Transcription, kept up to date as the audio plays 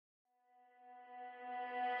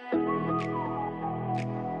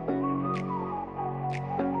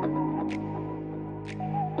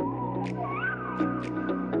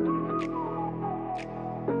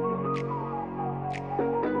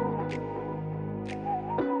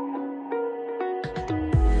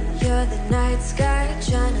night sky,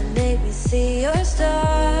 trying to make me see your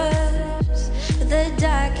stars. But the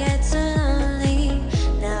dark gets so lonely.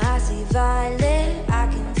 Now I see violet, I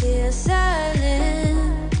can feel silence.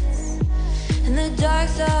 And the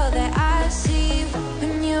dark's all that I see.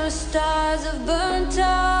 When your stars have burnt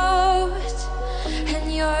out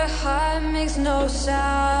and your heart makes no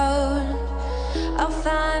sound, I'll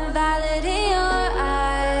find violet in your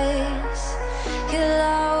eyes. You'll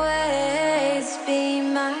always be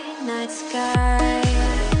my night sky.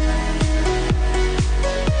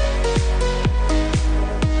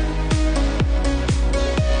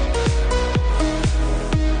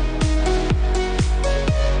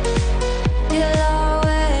 You'll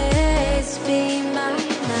always be my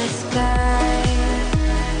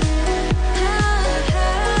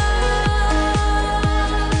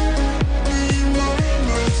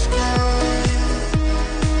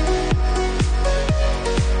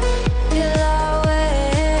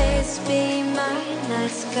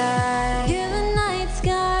night sky. You're the night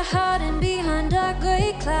sky, hiding behind dark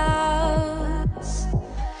gray clouds.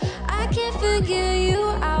 I can't figure you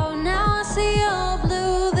out now. I see your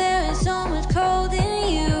blue. There is so much cold in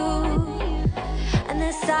you, and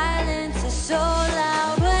the silence is so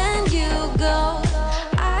loud when you go.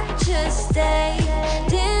 I just stay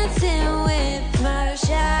dancing with my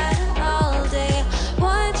shadow all day.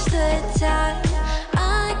 Watch the tide.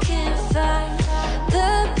 I can't find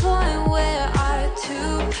the point where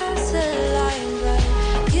past the line, but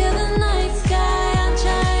you're the night sky. I'm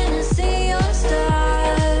trying to see your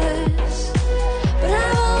stars, but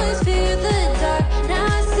I've always feared the dark. Now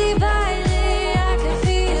I see violet, I can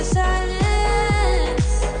feel your silence.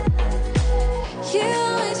 You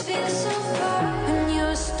always feel so far when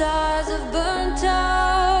your stars have burnt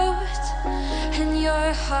out and your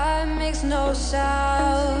heart makes no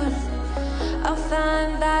sound. I'll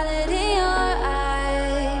find violet in your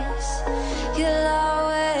eyes. You'll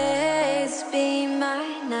always be my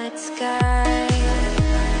night sky.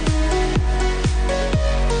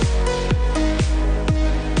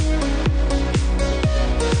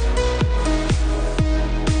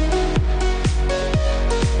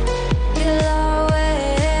 You'll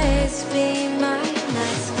always be my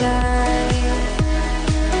night sky.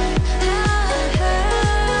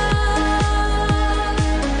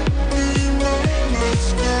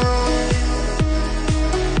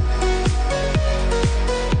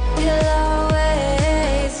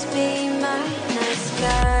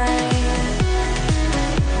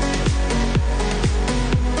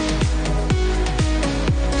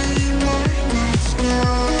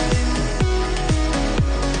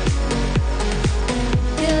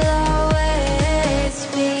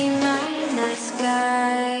 Be my night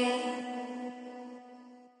sky.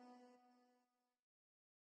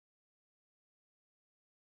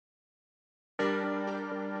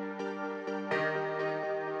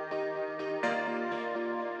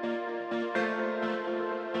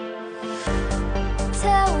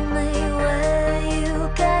 Tell me where you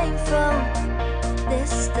came from.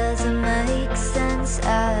 This doesn't make sense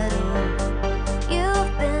at all.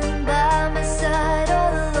 You've been by my side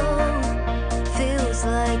all along. Feels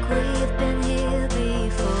like we've been here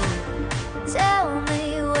before. Tell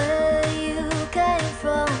me where you came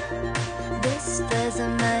from. This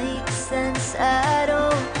doesn't make sense at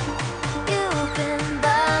all. You've been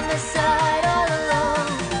by my side all along.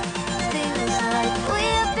 Feels like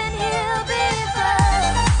we've been here before.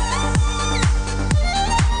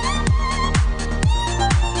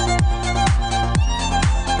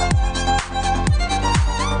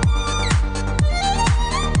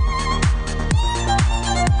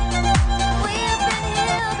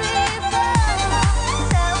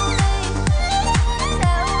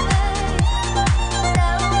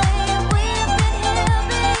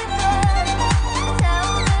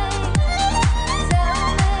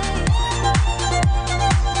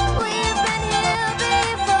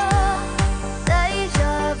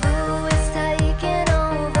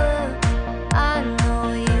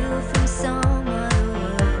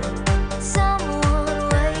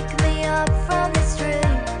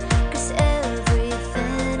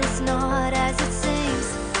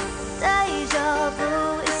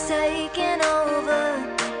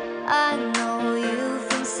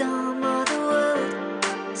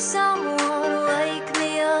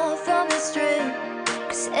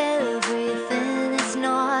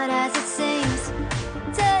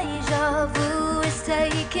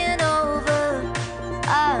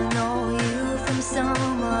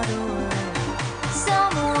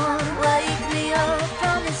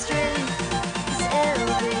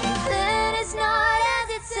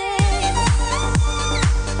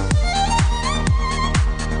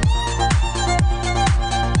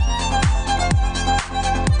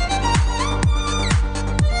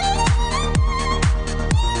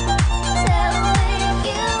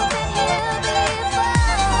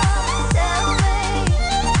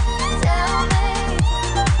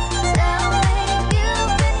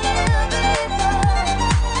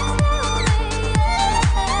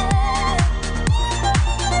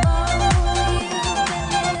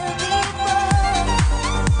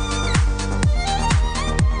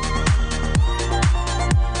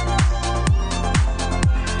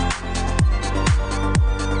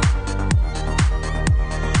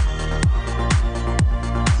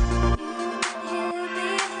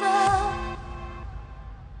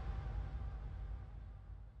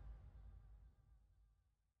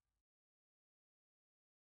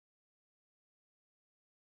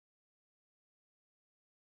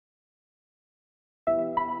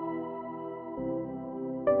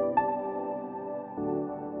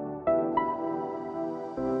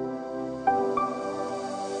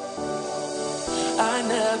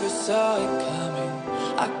 saw it coming.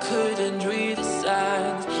 I couldn't read the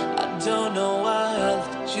signs. I don't know why I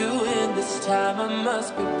let you in this time. I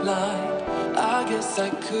must be blind. I guess I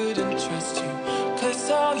couldn't trust you,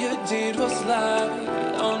 'cause all you did was lie.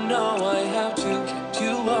 Oh no, I have to keep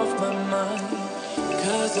you off my mind.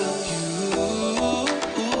 'Cause of you,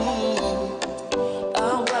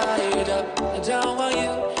 I'm wired up. I don't want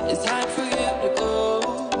you